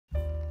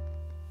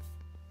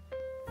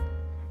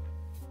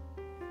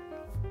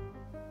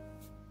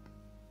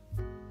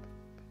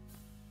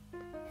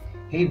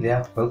Hey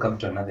there, welcome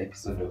to another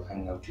episode of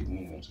Hanging Out with Me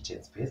in my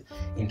kitchen space.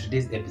 In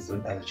today's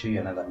episode, I'll show you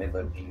another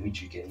method in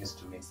which you can use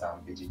to make some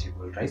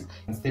vegetable rice.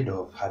 Instead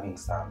of having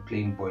some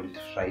plain boiled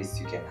rice,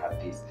 you can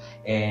have this.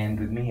 And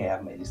with me, I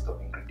have my list of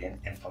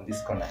ingredients. And from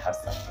this corner, I have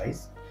some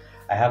rice.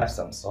 I have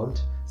some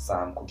salt,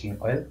 some cooking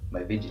oil,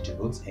 my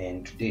vegetables,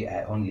 and today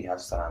I only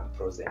have some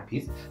frozen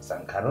peas,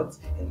 some carrots,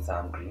 and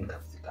some green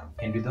capsicum.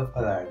 And without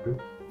further ado,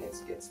 let's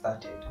get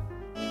started.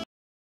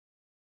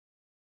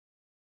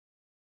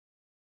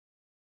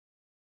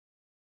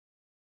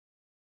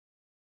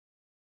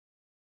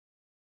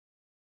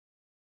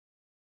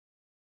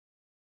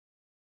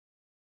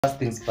 First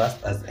things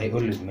first, as I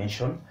always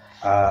mention,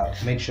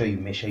 make sure you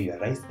measure your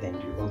rice and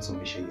you also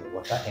measure your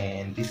water.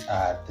 And these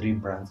are 3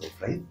 brands of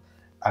rice,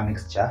 a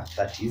mixture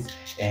that is.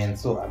 And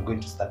so I'm going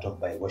to start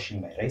off by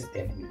washing my rice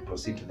and we'll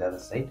proceed to the other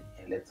side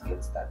and let's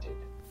get started.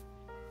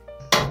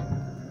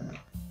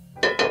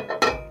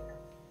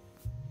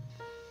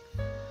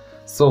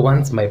 So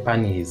once my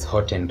pan is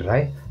hot and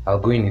dry, I'll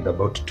go in with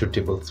about 2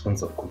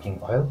 tablespoons of cooking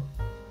oil.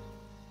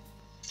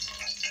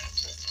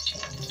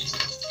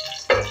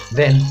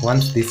 Then,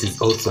 once this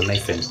is also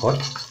nice and hot,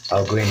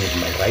 I'll go in with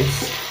my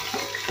rice.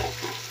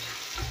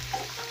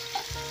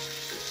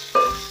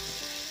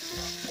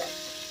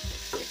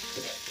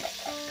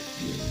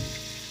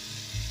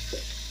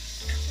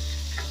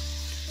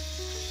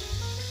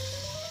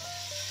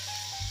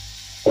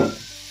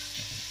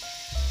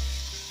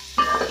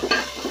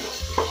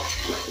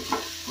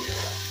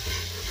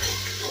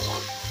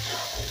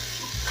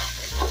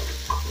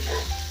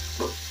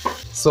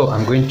 So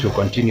I'm going to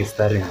continue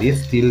stirring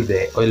this till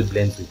the oil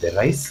blends with the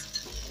rice.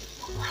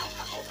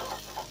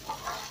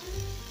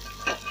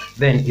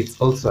 Then it's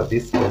also at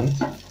this point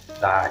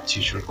that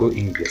you should go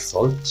in with the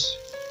salt.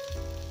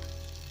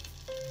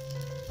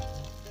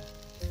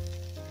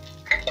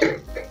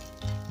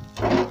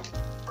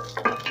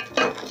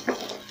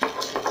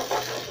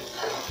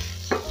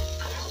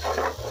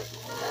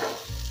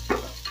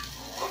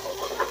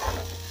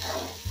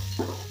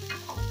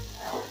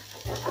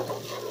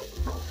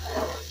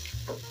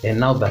 And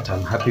now that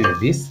I'm happy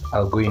with this,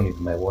 I'll go in with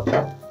my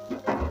water.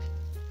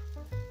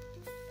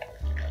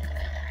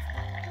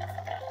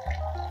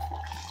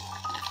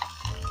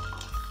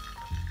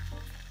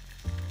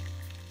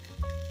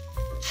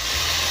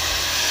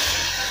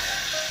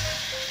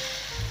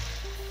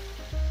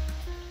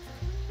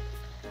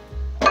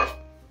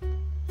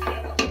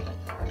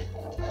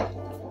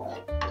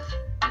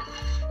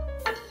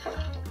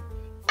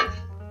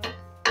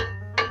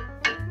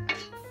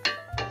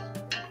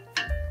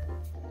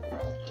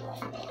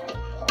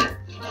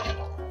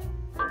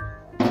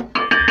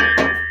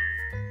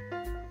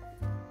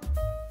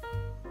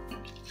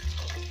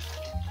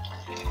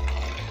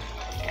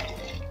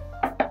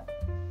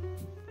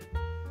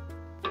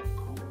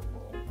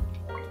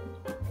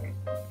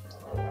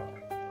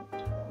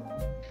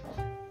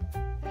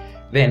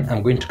 Then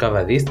I'm going to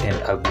cover this and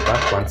I'll be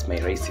back once my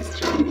rice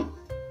is ready.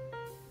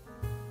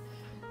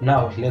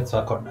 Now let's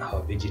work on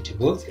our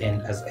vegetables,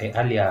 and as I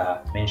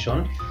earlier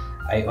mentioned,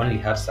 I only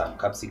have some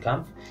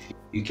capsicum.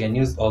 You can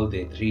use all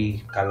the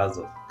 3 colors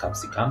of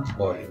capsicum,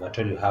 or if at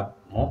all you have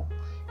more,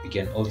 you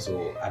can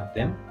also add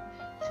them.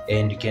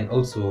 And you can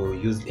also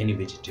use any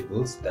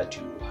vegetables that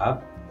you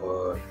have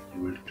or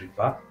you will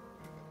prefer.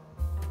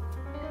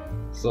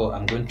 So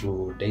I'm going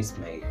to dice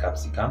my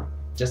capsicum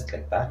just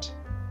like that.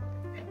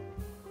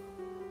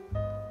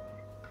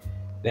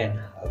 Then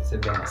I'll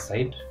set them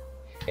aside,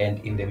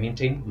 and in the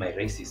meantime my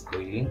rice is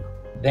boiling.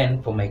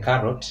 Then for my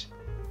carrot,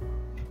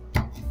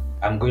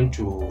 I'm going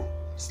to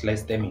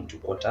slice them into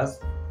quarters.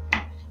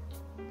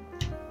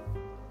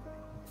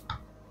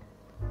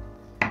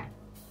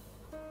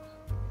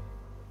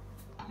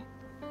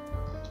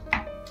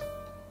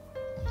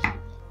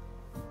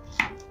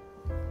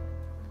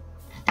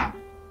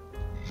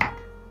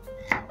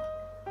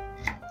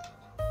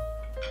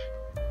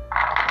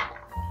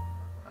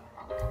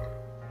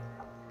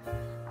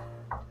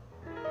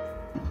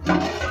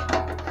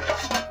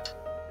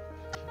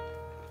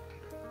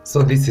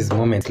 So this is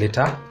moments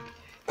later,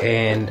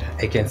 and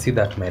I can see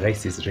that my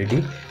rice is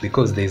ready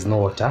because there is no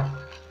water.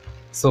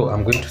 So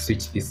I'm going to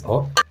switch this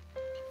off.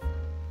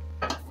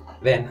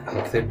 Then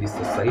I'll set this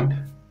aside.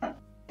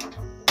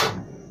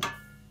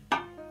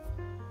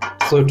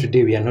 So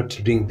today we are not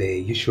doing the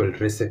usual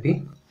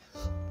recipe.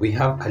 We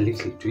have a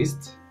little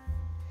twist.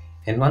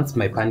 And once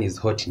my pan is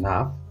hot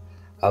enough,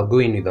 I'll go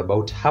in with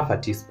about half a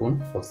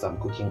teaspoon of some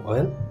cooking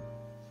oil.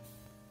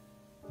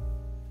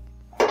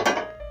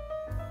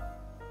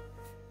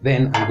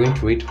 Then I'm going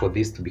to wait for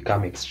this to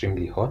become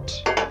extremely hot.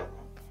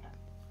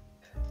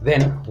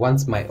 Then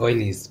once my oil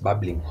is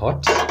bubbling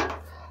hot,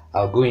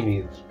 I'll go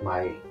in with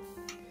my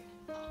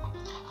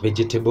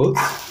vegetables.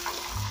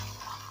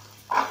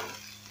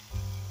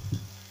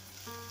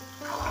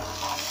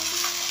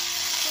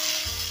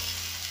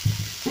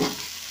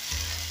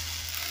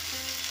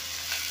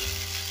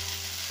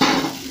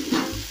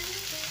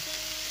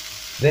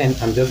 Then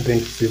I'm just going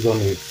to season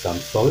with some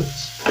salt.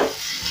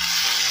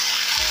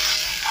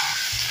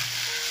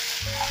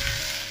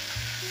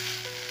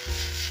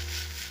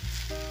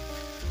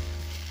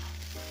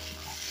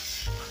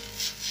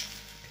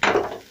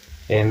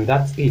 And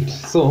that's it.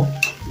 So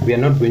we are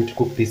not going to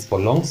cook this for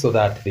long so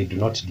that they do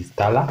not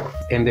discolor,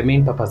 and the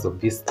main purpose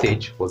of this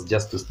stage was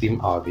just to steam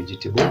our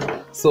vegetable.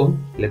 So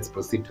let's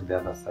proceed to the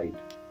other side.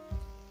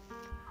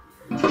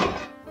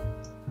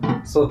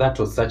 So that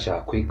was such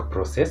a quick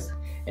process,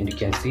 and you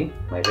can see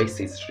my rice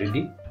is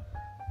ready.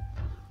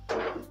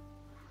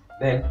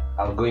 Then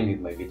I'll go in with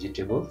my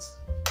vegetables.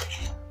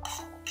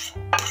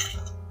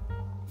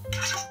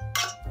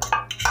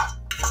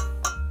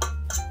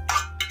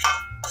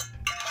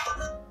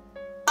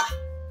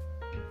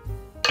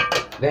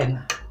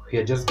 Then we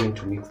are just going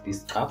to mix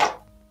this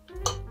up,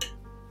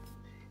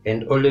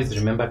 and always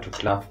remember to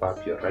fluff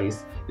up your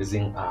rice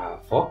using a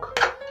fork.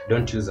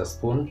 Don't use a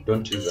spoon,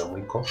 don't use a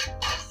mwiko.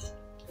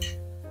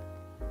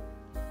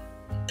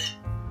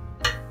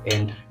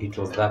 And it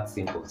was that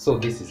simple. So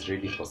this is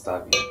ready for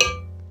serving.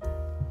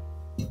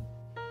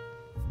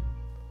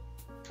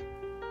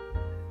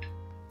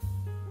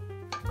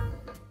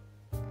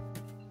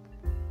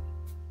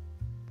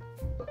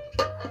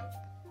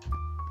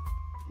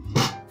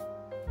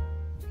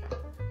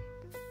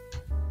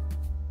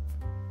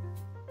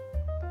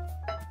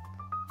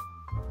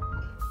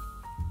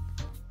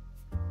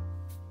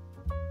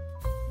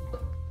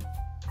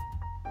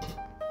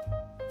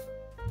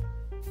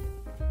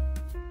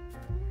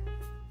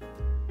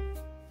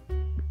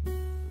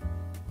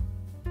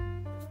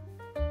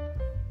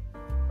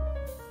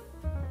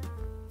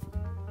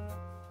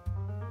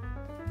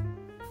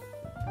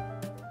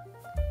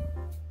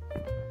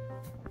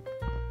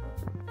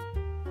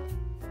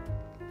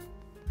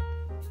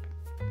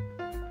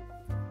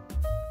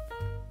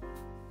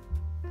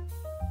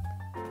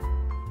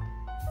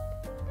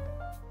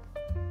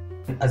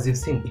 As you've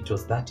seen, it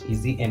was that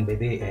easy, and by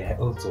the way, I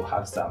also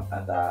have some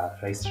other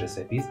rice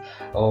recipes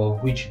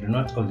of which you do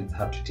not always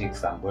have to take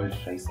some boiled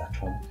rice at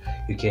home.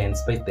 You can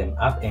spice them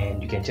up,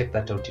 and you can check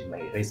that out in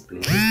my rice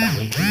playlist. I'm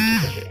going to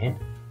link it at the end,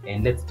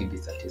 and let's give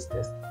this a taste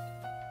test.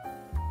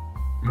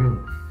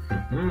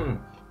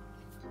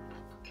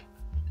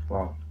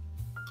 Wow.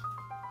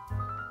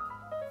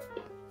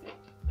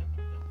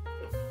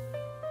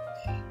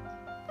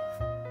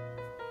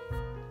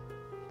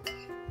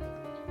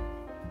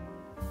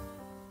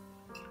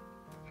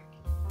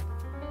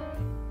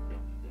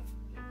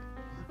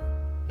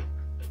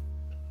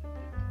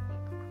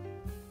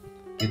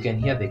 You can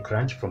hear the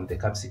crunch from the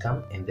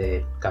capsicum and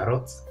the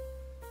carrots.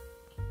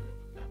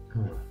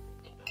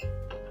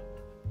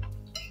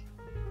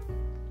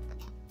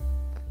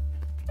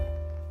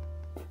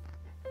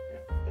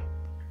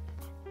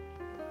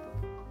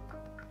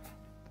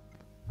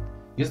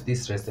 Use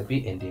this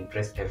recipe and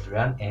impress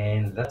everyone,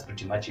 and that's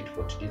pretty much it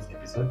for today's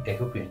episode. I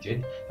hope you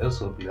enjoyed. I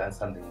also hope you learned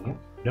something new.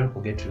 Don't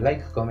forget to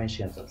like, comment,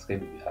 share, and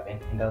subscribe if you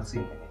haven't, and I'll see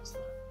you in the next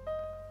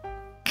one.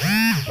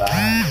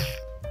 Bye.